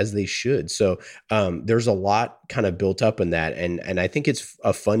seriously, as they should. So there's a lot kind of built up in that. And I think it's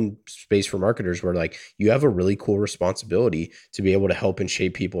a fun space for marketers where like you have a really cool responsibility to be able to help and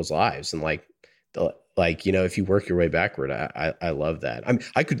shape people's lives. And if you work your way backward, I love that.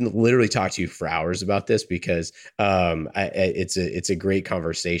 I could literally talk to you for hours about this because it's a great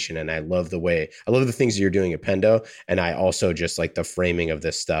conversation, and I love the things that you're doing at Pendo, and I also just like the framing of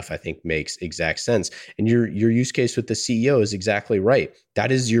this stuff. I think makes exact sense, and your use case with the CEO is exactly right.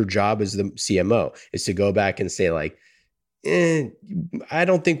 That is your job as the CMO, is to go back and say like, I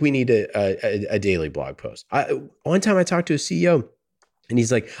don't think we need a daily blog post. One time I talked to a CEO, and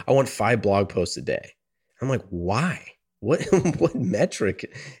he's like, I want 5 blog posts a day. I'm like, why? What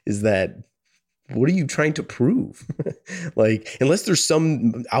metric is that? What are you trying to prove? Like, unless there's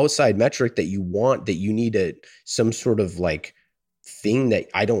some outside metric that you want, that you need some sort of like thing that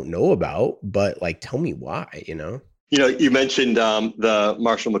I don't know about, but like, tell me why, You mentioned the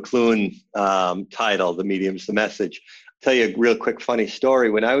Marshall McLuhan title, The Medium's the Message. I'll tell you a real quick funny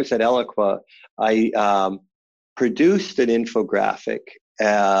story. When I was at Eloqua, I produced an infographic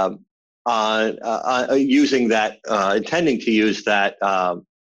on using that, intending to use that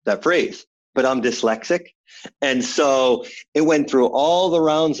phrase, but I'm dyslexic. And so it went through all the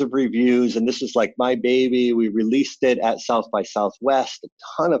rounds of reviews, and this was like my baby. We released it at South by Southwest. A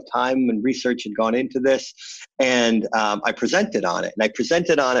ton of time and research had gone into this, and I presented on it. And I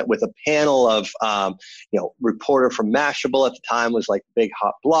presented on it with a panel of, reporter from Mashable at the time was like big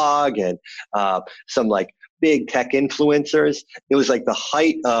hot blog, and some like big tech influencers. It was like the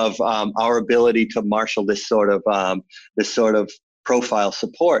height of our ability to marshal this sort of profile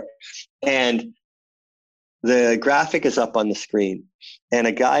support. And the graphic is up on the screen, and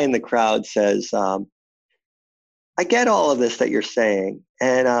a guy in the crowd says, I get all of this that you're saying,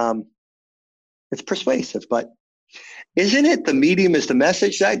 and it's persuasive, but isn't it the medium is the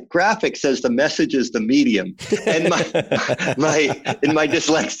message? That graphic says the message is the medium. And in my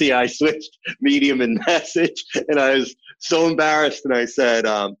dyslexia, I switched medium and message, and I was so embarrassed. And I said,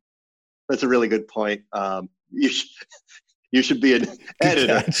 that's a really good point. You should be an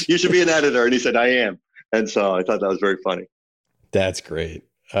editor. You should be an editor. And he said, I am. And so I thought that was very funny. That's great.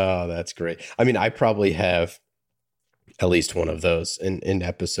 Oh, that's great. I mean, I probably have at least one of those in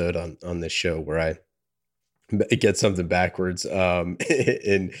episode on this show where I get something backwards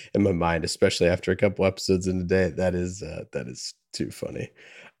in my mind, especially after a couple episodes in a day. That is too funny.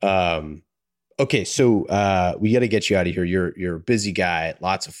 Okay, so we got to get you out of here. You're a busy guy,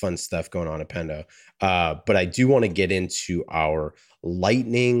 lots of fun stuff going on at Pendo. But I do want to get into our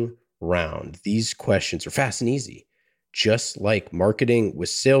lightning round. These questions are fast and easy, just like marketing with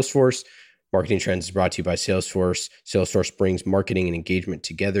Salesforce. Marketing Trends is brought to you by Salesforce. Salesforce brings marketing and engagement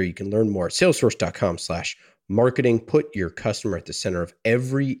together. You can learn more at salesforce.com/marketing. Put your customer at the center of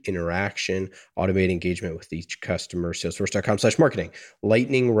every interaction. Automate engagement with each customer. Salesforce.com/marketing.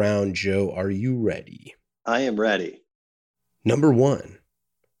 Lightning round, Joe. Are you ready? I am ready. Number 1.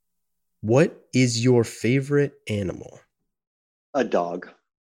 What is your favorite animal? A dog.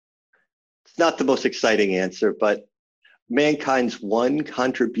 It's not the most exciting answer, but mankind's one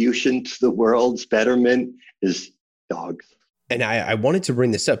contribution to the world's betterment is dogs. And I wanted to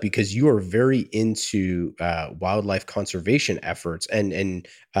bring this up because you are very into wildlife conservation efforts, and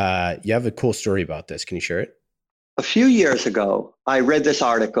you have a cool story about this. Can you share it? A few years ago, I read this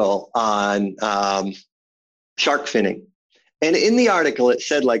article on shark finning. And in the article, it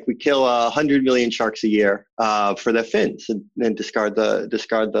said like we kill 100 million sharks a year for their fins and discard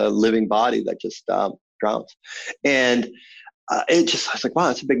the living body that just drowns. And I was like, wow,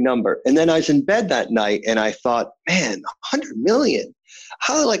 that's a big number. And then I was in bed that night and I thought, man, 100 million.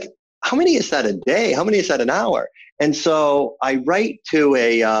 How many is that a day? How many is that an hour? And so I write to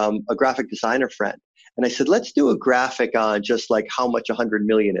a graphic designer friend. And I said, let's do a graphic on just like how much 100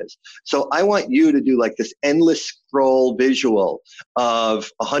 million is. So I want you to do like this endless scroll visual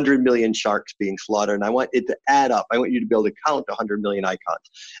of 100 million sharks being slaughtered. And I want it to add up. I want you to be able to count 100 million icons.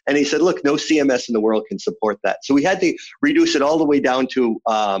 And he said, look, no CMS in the world can support that. So we had to reduce it all the way down to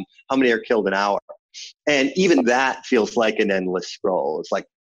how many are killed an hour. And even that feels like an endless scroll. It's like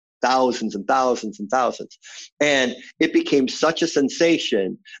thousands and thousands and thousands. And it became such a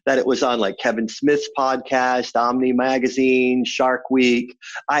sensation that it was on like Kevin Smith's podcast, Omni Magazine, Shark Week.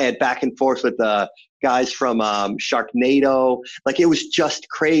 I had back and forth with the guys from Sharknado. Like, it was just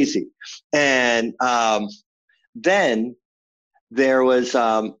crazy. And then there was,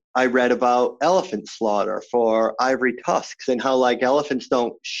 I read about elephant slaughter for ivory tusks and how like elephants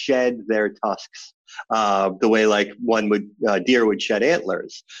don't shed their tusks the way like deer would shed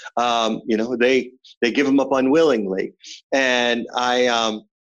antlers. They give them up unwillingly. And I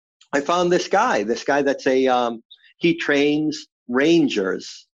found this guy that's he trains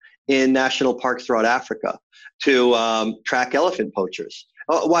rangers in national parks throughout Africa to track elephant poachers,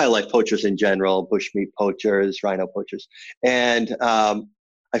 wildlife poachers in general, bushmeat poachers, rhino poachers. And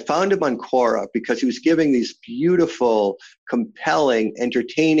I found him on Quora because he was giving these beautiful, compelling,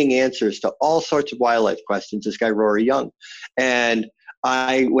 entertaining answers to all sorts of wildlife questions, this guy, Rory Young. And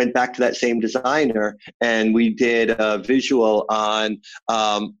I went back to that same designer and we did a visual on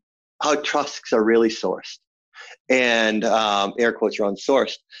how tusks are really sourced. And air quotes are on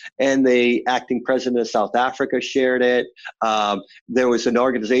sourced. And the acting president of South Africa shared it. There was an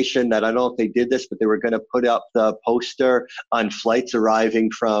organization that, I don't know if they did this, but they were going to put up the poster on flights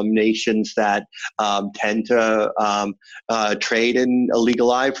arriving from nations that tend to trade in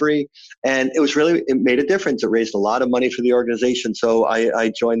illegal ivory. And it made a difference. It raised a lot of money for the organization. So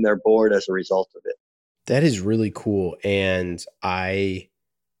I joined their board as a result of it. That is really cool. And I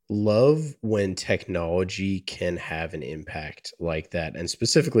love when technology can have an impact like that, and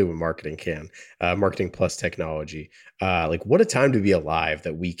specifically when marketing can, marketing plus technology. Like, what a time to be alive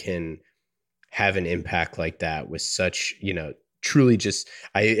that we can have an impact like that with such, truly just,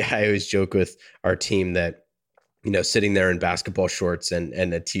 I always joke with our team that, sitting there in basketball shorts and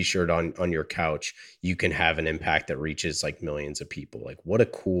a t-shirt on your couch, you can have an impact that reaches like millions of people. Like, what a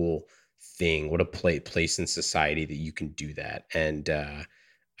cool thing, what a place in society that you can do that. And,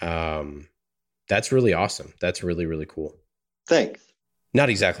 that's really awesome. That's really, really cool. Thanks. Not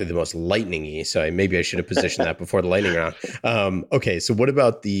exactly the most lightning-y, so maybe I should have positioned that before the lightning round. Okay, so what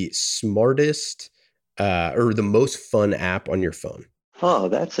about the smartest or the most fun app on your phone? Oh,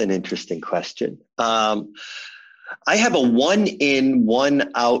 that's an interesting question. I have a 1 in,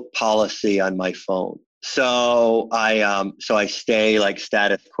 1 out policy on my phone. So I stay like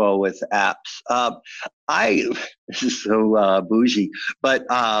status quo with apps. This is so bougie, but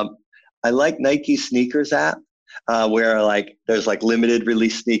I like Nike sneakers app, where like there's like limited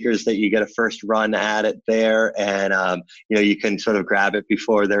release sneakers that you get a first run at it there, and you can sort of grab it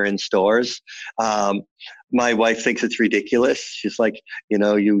before they're in stores. My wife thinks it's ridiculous. She's like,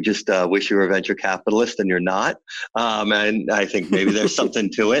 you just wish you were a venture capitalist and you're not. And I think maybe there's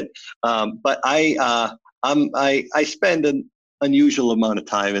something to it. But I spend an unusual amount of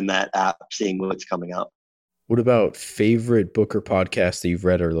time in that app seeing what's coming out. What about favorite book or podcast that you've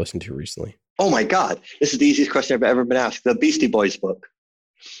read or listened to recently? Oh my God. This is the easiest question I've ever been asked. The Beastie Boys book.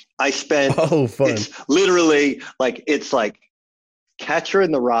 I spent, it's literally like, it's like Catcher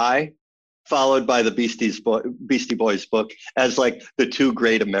in the Rye, followed by the Beastie Boys book as like the 2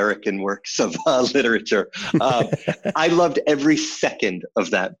 great American works of literature. I loved every second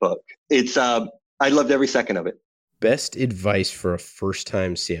of that book. I loved every second of it. Best advice for a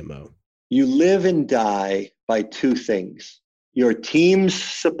first-time CMO? You live and die by 2 things: your team's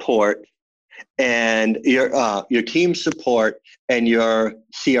support and your team's support and your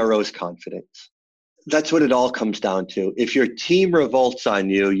CRO's confidence. That's what it all comes down to. If your team revolts on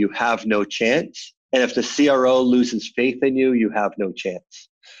you, you have no chance. And if the CRO loses faith in you, you have no chance.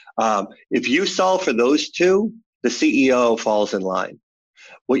 If you solve for those 2, the CEO falls in line.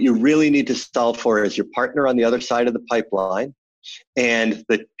 What you really need to solve for is your partner on the other side of the pipeline and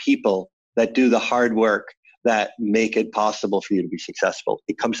the people that do the hard work that make it possible for you to be successful.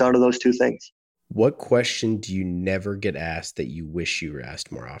 It comes down to those 2 things. What question do you never get asked that you wish you were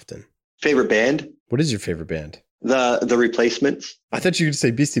asked more often? Favorite band? What is your favorite band? The Replacements. I thought you would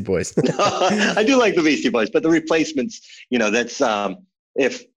say Beastie Boys. I do like the Beastie Boys, but the Replacements, that's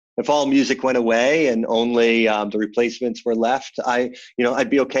if all music went away and only the Replacements were left, I'd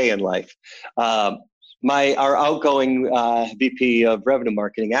be okay in life. Our outgoing VP of revenue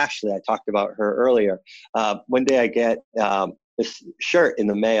marketing, Ashley, I talked about her earlier. One day I get this shirt in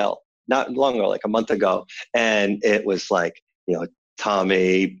the mail, not long ago, like a month ago, and it was like,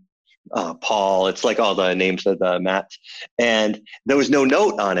 Tommy, Paul, it's like all the names of the Matts, and there was no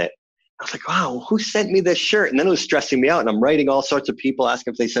note on it. I was like, wow, who sent me this shirt? And then it was stressing me out, and I'm writing all sorts of people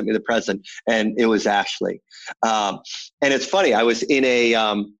asking if they sent me the present, and it was Ashley. And it's funny, I was in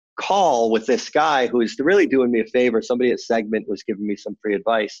a call with this guy who was really doing me a favor. Somebody at Segment was giving me some free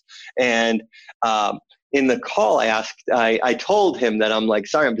advice. And in the call, I told him that I'm like,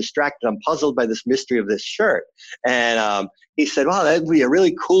 sorry, I'm distracted. I'm puzzled by this mystery of this shirt. And he said, wow, that'd be a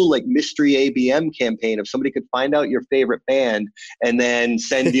really cool like mystery ABM campaign if somebody could find out your favorite band and then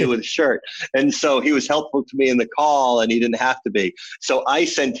send you a shirt. And so he was helpful to me in the call, and he didn't have to be. So I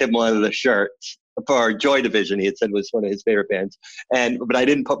sent him one of the shirts for Joy Division. He had said was one of his favorite bands, but I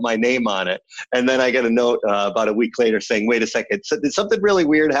didn't put my name on it. And then I got a note about a week later saying, wait a second, so did something really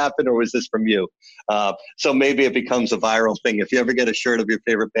weird happen, or was this from you? So maybe it becomes a viral thing. If you ever get a shirt of your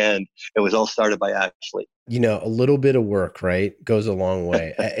favorite band, it was all started by Ashley. You know, a little bit of work, right, goes a long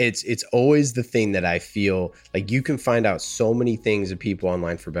way. It's always the thing that I feel like you can find out so many things of people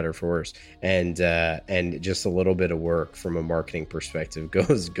online, for better or for worse, and just a little bit of work from a marketing perspective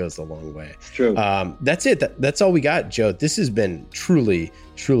goes a long way. It's true. That's it. That's all we got, Joe. This has been truly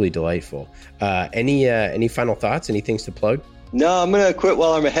delightful. Any final thoughts? Any things to plug? No, I'm going to quit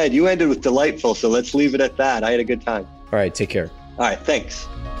while I'm ahead. You ended with delightful, so let's leave it at that. I had a good time. All right, take care. All right, thanks.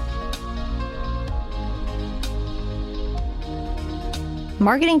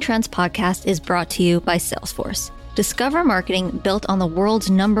 Marketing Trends Podcast is brought to you by Salesforce. Discover marketing built on the world's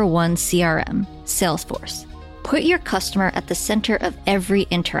 #1 CRM, Salesforce. Put your customer at the center of every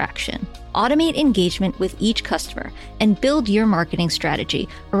interaction. Automate engagement with each customer and build your marketing strategy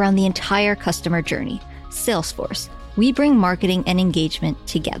around the entire customer journey. Salesforce. We bring marketing and engagement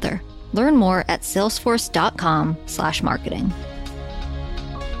together. Learn more at salesforce.com/marketing.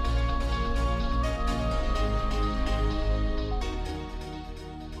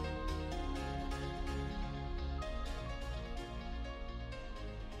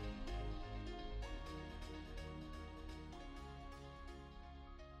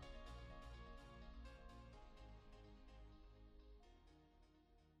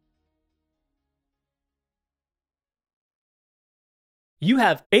 You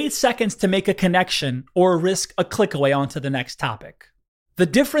have 8 seconds to make a connection or risk a click away onto the next topic. The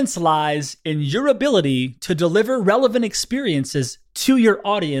difference lies in your ability to deliver relevant experiences to your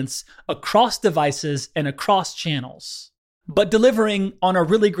audience across devices and across channels. But delivering on a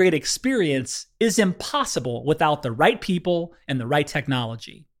really great experience is impossible without the right people and the right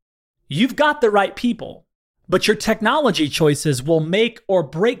technology. You've got the right people, but your technology choices will make or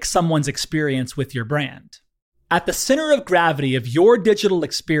break someone's experience with your brand. At the center of gravity of your digital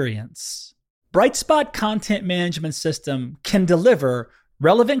experience, Brightspot Content Management System can deliver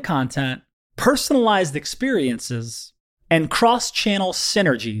relevant content, personalized experiences, and cross-channel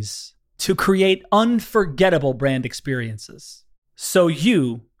synergies to create unforgettable brand experiences, so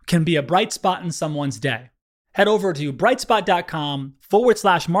you can be a bright spot in someone's day. Head over to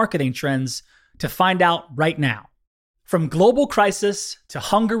brightspot.com/marketing trends to find out right now. From global crisis to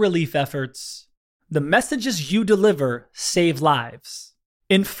hunger relief efforts, the messages you deliver save lives,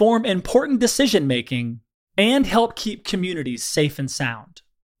 inform important decision-making, and help keep communities safe and sound.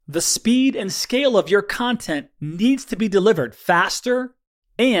 The speed and scale of your content needs to be delivered faster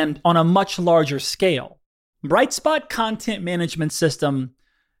and on a much larger scale. Brightspot Content Management System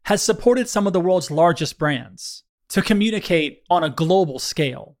has supported some of the world's largest brands to communicate on a global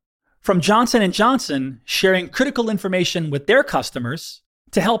scale. From Johnson & Johnson sharing critical information with their customers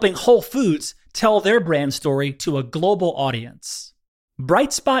to helping Whole Foods tell their brand story to a global audience.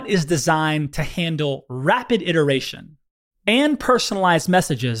 Brightspot is designed to handle rapid iteration and personalized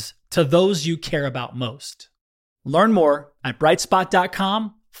messages to those you care about most. Learn more at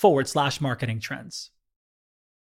brightspot.com/marketing trends.